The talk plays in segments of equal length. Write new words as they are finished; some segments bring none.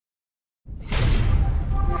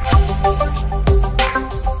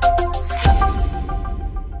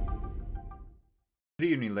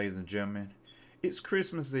Good evening, ladies and gentlemen. It's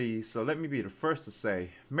Christmas Eve, so let me be the first to say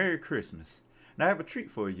Merry Christmas. Now I have a treat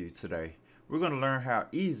for you today. We're going to learn how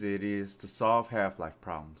easy it is to solve Half-Life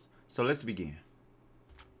problems. So let's begin.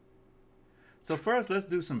 So first, let's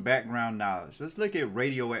do some background knowledge. Let's look at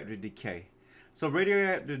radioactive decay. So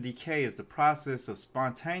radioactive decay is the process of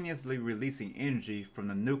spontaneously releasing energy from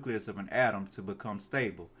the nucleus of an atom to become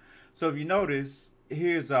stable. So if you notice,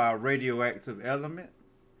 here's our radioactive element.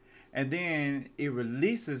 And then it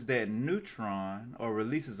releases that neutron or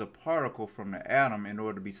releases a particle from the atom in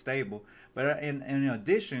order to be stable. But in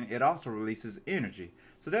addition, it also releases energy.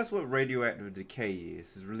 So that's what radioactive decay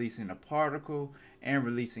is releasing a particle and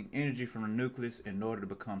releasing energy from the nucleus in order to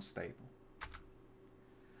become stable.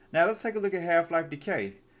 Now let's take a look at Half-Life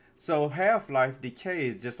Decay. So Half-Life Decay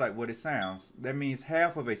is just like what it sounds. That means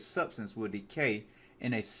half of a substance will decay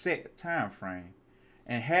in a set time frame.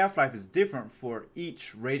 And half-life is different for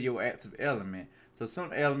each radioactive element. So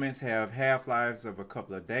some elements have half-lives of a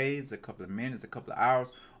couple of days, a couple of minutes, a couple of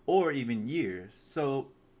hours, or even years. So,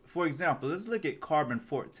 for example, let's look at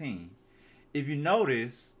carbon-14. If you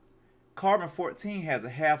notice, carbon-14 has a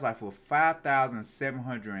half-life of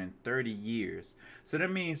 5,730 years. So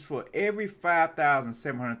that means for every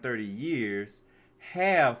 5,730 years,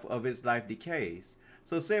 half of its life decays.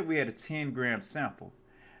 So say we had a 10-gram sample.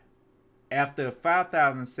 After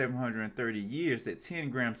 5,730 years, that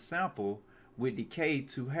 10-gram sample would decay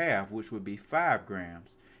to half, which would be 5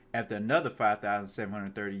 grams. After another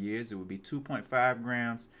 5,730 years, it would be 2.5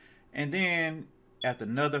 grams. And then after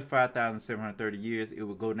another 5,730 years, it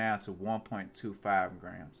would go down to 1.25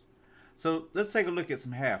 grams. So let's take a look at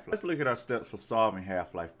some half-life. Let's look at our steps for solving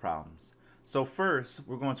half-life problems. So first,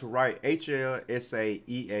 we're going to write HL, SA,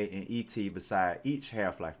 EA, and ET beside each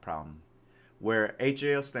half-life problem, where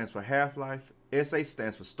HL stands for half-life, SA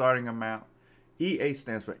stands for starting amount, EA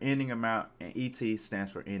stands for ending amount, and ET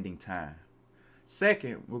stands for ending time.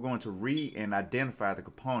 Second, we're going to read and identify the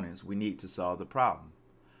components we need to solve the problem.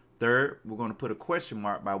 Third, we're going to put a question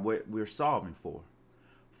mark by what we're solving for.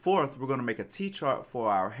 Fourth, we're going to make a T-chart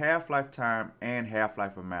for our half-life time and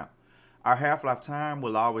half-life amount. Our half-life time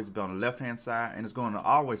will always be on the left-hand side, and it's going to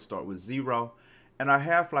always start with 0, and our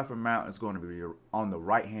half-life amount is going to be on the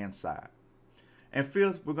right-hand side. And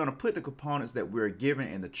fifth, we're going to put the components that we're given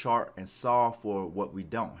in the chart and solve for what we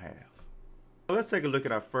don't have. So let's take a look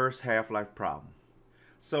at our first half-life problem.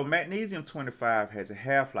 So magnesium-25 has a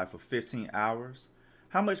half-life of 15 hours.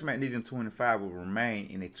 How much magnesium-25 will remain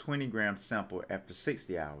in a 20-gram sample after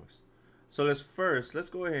 60 hours? So let's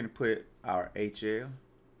go ahead and put our HL,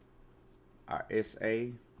 our SA,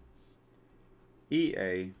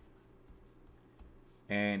 EA,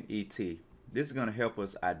 and ET. This is going to help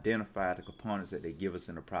us identify the components that they give us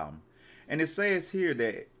in the problem. And it says here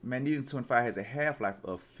that magnesium-25 has a half-life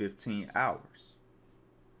of 15 hours.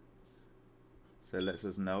 So it lets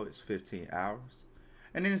us know it's 15 hours.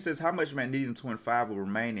 And then it says how much magnesium-25 will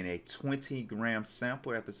remain in a 20-gram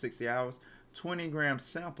sample after 60 hours. 20-gram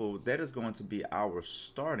sample, that is going to be our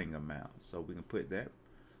starting amount. So we can put that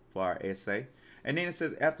for our SA. And then it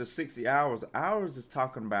says after 60 hours, hours is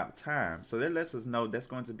talking about time. So that lets us know that's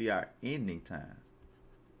going to be our ending time.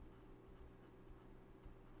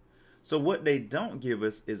 So what they don't give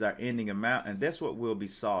us is our ending amount, and that's what we'll be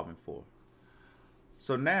solving for.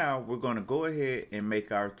 So now we're going to go ahead and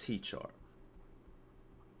make our T-chart.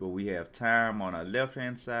 But we have time on our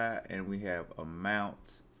left-hand side, and we have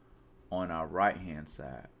amount on our right-hand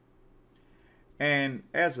side. And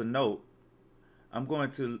as a note, I'm going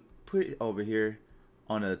to put over here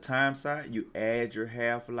on the time side, you add your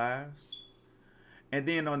half-lives, and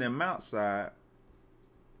then on the amount side,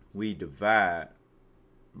 we divide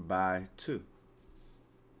by 2.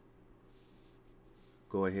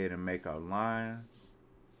 Go ahead and make our lines.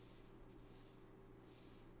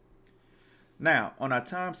 Now, on our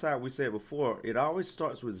time side, we said before, it always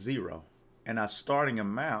starts with 0, and our starting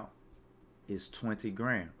amount is 20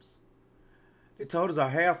 grams. It told us our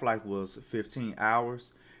half-life was 15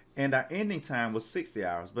 hours, and our ending time was 60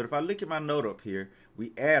 hours. But if I look at my note up here,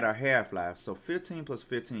 we add our half-life. So 15 plus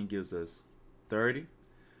 15 gives us 30,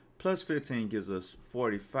 plus 15 gives us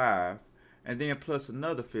 45, and then plus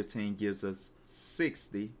another 15 gives us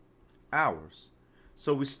 60 hours.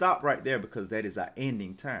 So we stop right there because that is our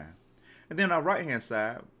ending time. And then our right-hand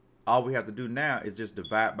side, all we have to do now is just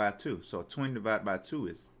divide by 2. So 20 divided by 2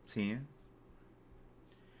 is 10.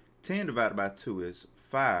 10 divided by 2 is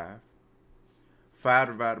 5. 5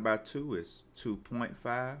 divided by 2 is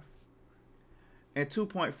 2.5. And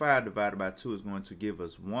 2.5 divided by 2 is going to give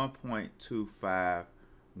us 1.25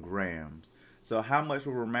 grams. So how much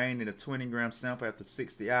will remain in a 20-gram sample after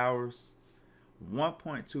 60 hours?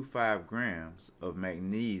 1.25 grams of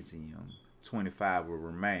magnesium 25 will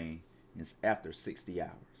remain after 60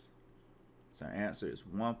 hours. So our answer is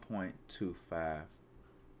 1.25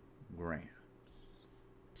 grams.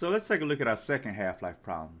 So let's take a look at our second Half-Life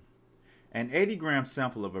problem. An 80-gram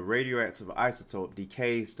sample of a radioactive isotope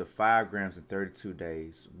decays to 5 grams in 32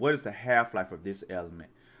 days. What is the half-life of this element?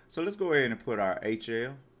 So let's go ahead and put our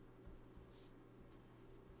HL,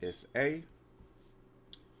 SA,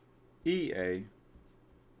 EA,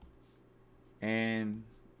 and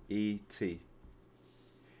ET.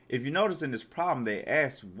 If you notice in this problem, they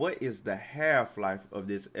asked what is the half-life of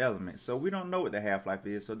this element. So we don't know what the half-life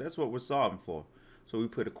is, so that's what we're solving for. So we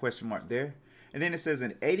put a question mark there. And then it says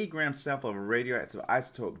an 80-gram sample of a radioactive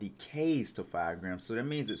isotope decays to 5 grams. So that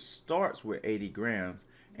means it starts with 80 grams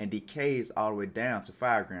and decays all the way down to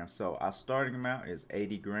 5 grams. So our starting amount is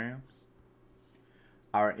 80 grams.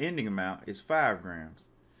 Our ending amount is 5 grams.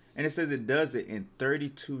 And it says it does it in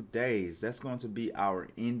 32 days. That's going to be our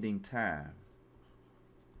ending time.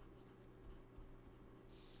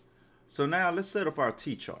 So now let's set up our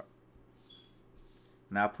T-chart.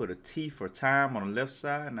 Now I put a T for time on the left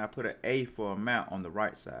side, and I put an A for amount on the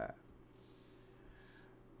right side.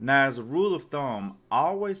 Now as a rule of thumb, I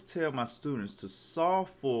always tell my students to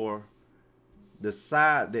solve for the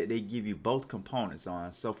side that they give you both components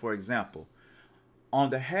on. So for example, on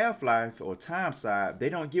the half-life or time side, they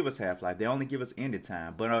don't give us half-life. They only give us ending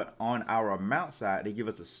time. But on our amount side, they give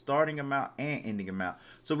us a starting amount and ending amount.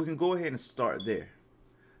 So we can go ahead and start there.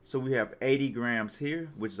 So we have 80 grams here,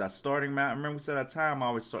 which is our starting amount. Remember we said our time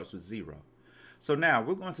always starts with 0. So now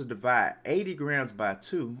we're going to divide 80 grams by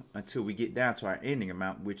 2 until we get down to our ending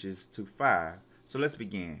amount, which is to 5. So let's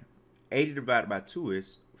begin. 80 divided by 2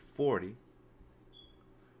 is 40.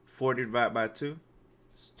 40 divided by 2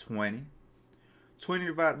 is 20. 20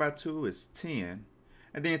 divided by 2 is 10.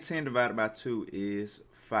 And then 10 divided by 2 is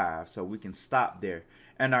 5. So we can stop there.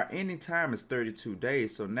 And our ending time is 32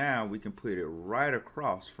 days. So now we can put it right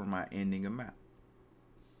across from our ending amount.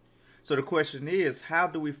 So the question is, how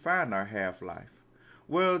do we find our half-life?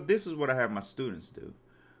 Well, this is what I have my students do.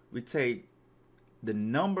 We take the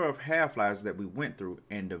number of half-lives that we went through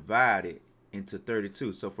and divide it into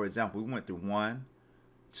 32. So for example, we went through 1,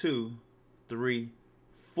 2, 3,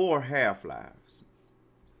 4 half-lives.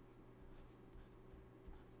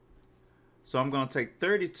 So I'm going to take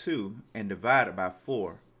 32 and divide it by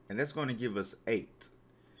 4, and that's going to give us 8.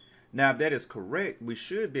 Now, if that is correct, we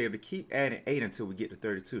should be able to keep adding 8 until we get to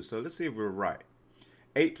 32. So let's see if we're right.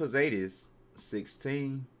 8 plus 8 is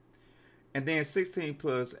 16. And then 16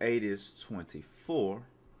 plus 8 is 24.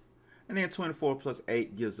 And then 24 plus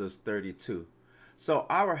 8 gives us 32. So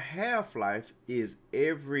our half-life is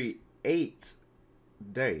every 8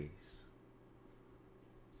 days.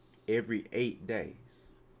 Every 8 days.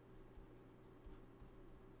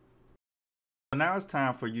 So now it's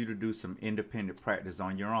time for you to do some independent practice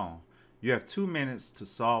on your own. You have 2 minutes to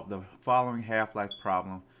solve the following Half-Life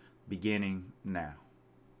problem beginning now.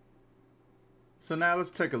 So now let's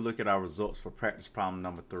take a look at our results for practice problem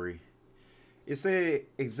number 3. It said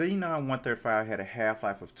Xenon 135 had a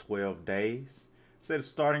half-life of 12 days. It said the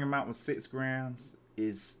starting amount was 6 grams.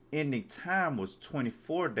 Its ending time was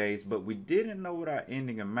 24 days, but we didn't know what our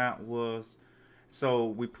ending amount was. So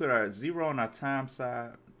we put our 0 on our time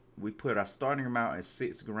side. We put our starting amount at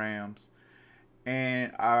 6 grams.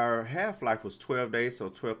 And our half-life was 12 days, so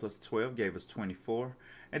 12 plus 12 gave us 24.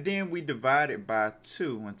 And then we divided by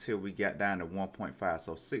 2 until we got down to 1.5.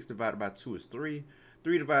 So 6 divided by 2 is 3.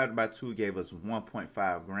 3 divided by 2 gave us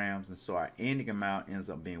 1.5 grams. And so our ending amount ends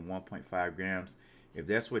up being 1.5 grams. If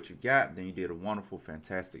that's what you got, then you did a wonderful,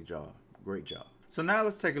 fantastic job. Great job. So now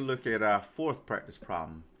let's take a look at our fourth practice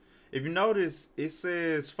problem. If you notice, it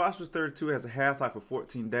says phosphorus 32 has a half-life of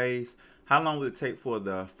 14 days. How long will it take for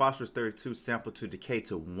the phosphorus 32 sample to decay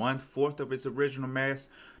to 1/4 of its original mass?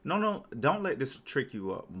 No, don't let this trick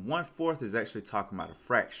you up. 1/4 is actually talking about a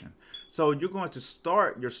fraction. So you're going to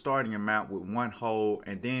start your starting amount with 1 whole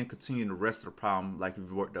and then continue the rest of the problem like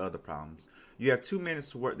you've worked the other problems. You have 2 minutes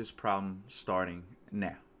to work this problem starting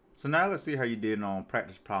now. So now let's see how you did on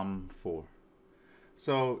practice problem 4.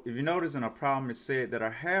 So if you notice in our problem, it said that our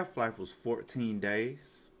half-life was 14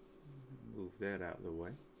 days. Move that out of the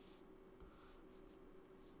way.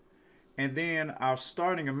 And then our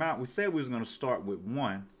starting amount, we said we was going to start with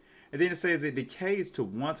 1. And then it says it decays to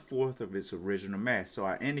 1/4 of its original mass. So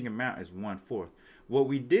our ending amount is 1/4. What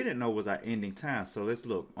we didn't know was our ending time. So let's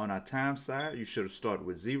look. On our time side, you should have started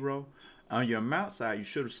with 0. On your amount side, you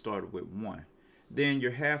should have started with 1. Then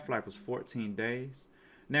your half-life was 14 days.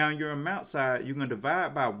 Now, on your amount side, you're going to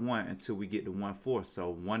divide by 1 until we get to 1/4. So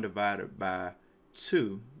 1 divided by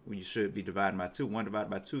 2, you should be dividing by 2. 1 divided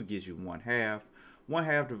by 2 gives you 1/2.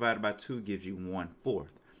 1/2 divided by 2 gives you 1/4.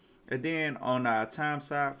 And then on our time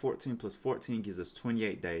side, 14 plus 14 gives us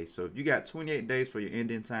 28 days. So if you got 28 days for your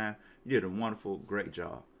ending time, you did a wonderful, great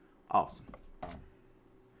job. Awesome.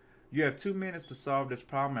 You have 2 minutes to solve this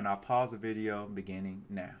problem, and I'll pause the video beginning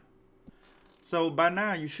now. So by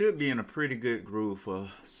now, you should be in a pretty good groove for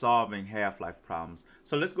solving Half-Life problems.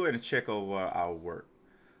 So let's go ahead and check over our work.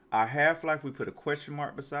 Our half-life, we put a question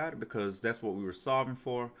mark beside it because that's what we were solving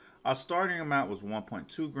for. Our starting amount was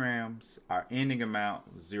 1.2 grams. Our ending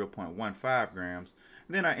amount was 0.15 grams.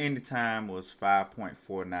 And then our ending time was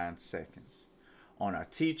 5.49 seconds. On our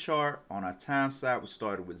T-chart, on our time side, we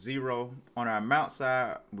started with 0. On our amount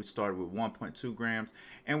side, we started with 1.2 grams.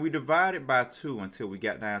 And we divided by 2 until we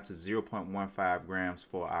got down to 0.15 grams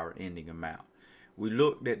for our ending amount. We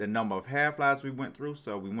looked at the number of half-lives we went through.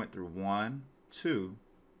 So we went through 1, 2,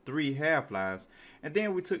 3 half-lives, and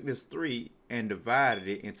then we took this 3 and divided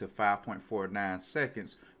it into 5.49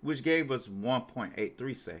 seconds, which gave us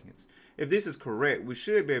 1.83 seconds. If this is correct, we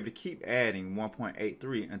should be able to keep adding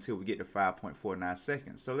 1.83 until we get to 5.49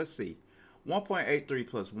 seconds. So let's see. 1.83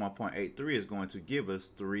 plus 1.83 is going to give us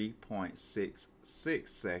 3.66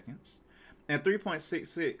 seconds. And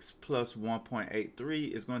 3.66 plus 1.83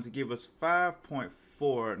 is going to give us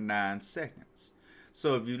 5.49 seconds.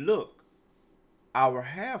 So if you look, our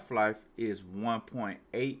half-life is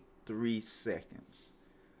 1.83 seconds.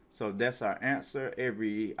 So that's our answer.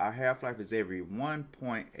 Our half-life is every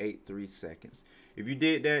 1.83 seconds. If you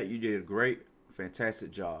did that, you did a great,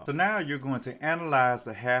 fantastic job. So now you're going to analyze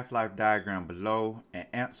the half-life diagram below and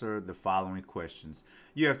answer the following questions.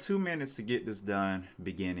 You have 2 minutes to get this done,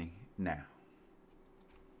 beginning now.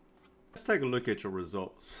 Let's take a look at your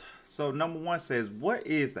results. So number 1 says, what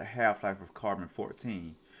is the half-life of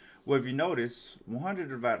carbon-14? Well, if you notice, 100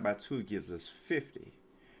 divided by 2 gives us 50.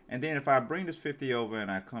 And then if I bring this 50 over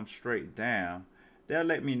and I come straight down, that'll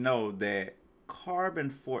let me know that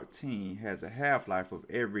carbon-14 has a half-life of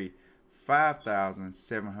every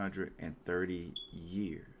 5,730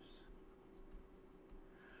 years.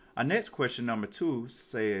 Our next question, number 2,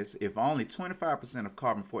 says, if only 25% of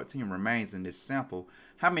carbon-14 remains in this sample,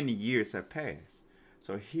 how many years have passed?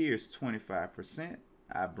 So here's 25%.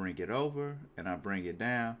 I bring it over and I bring it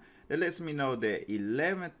down. That lets me know that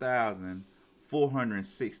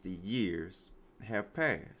 11,460 years have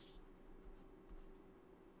passed.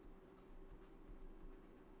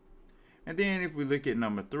 And then if we look at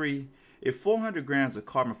number 3, if 400 grams of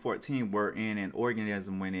carbon-14 were in an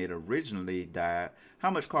organism when it originally died,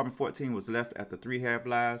 how much carbon-14 was left after 3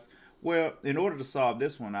 half-lives? Well, in order to solve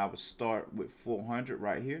this one, I would start with 400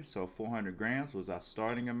 right here. So 400 grams was our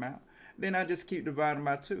starting amount. Then I just keep dividing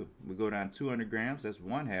by 2. We go down 200 grams, that's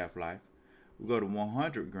 1 half-life. We go to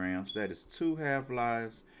 100 grams, that is 2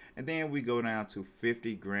 half-lives. And then we go down to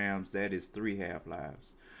 50 grams, that is 3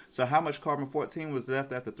 half-lives. So how much carbon-14 was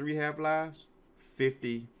left after 3 half-lives?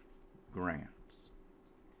 50 grams.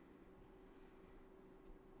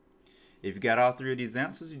 If you got all 3 of these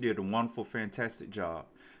answers, you did a wonderful, fantastic job.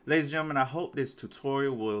 Ladies and gentlemen, I hope this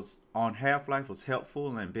tutorial on Half-Life was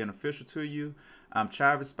helpful and beneficial to you. I'm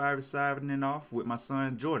Travis Spivey signing off with my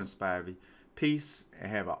son Jordan Spivey. Peace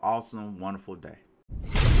and have an awesome, wonderful day.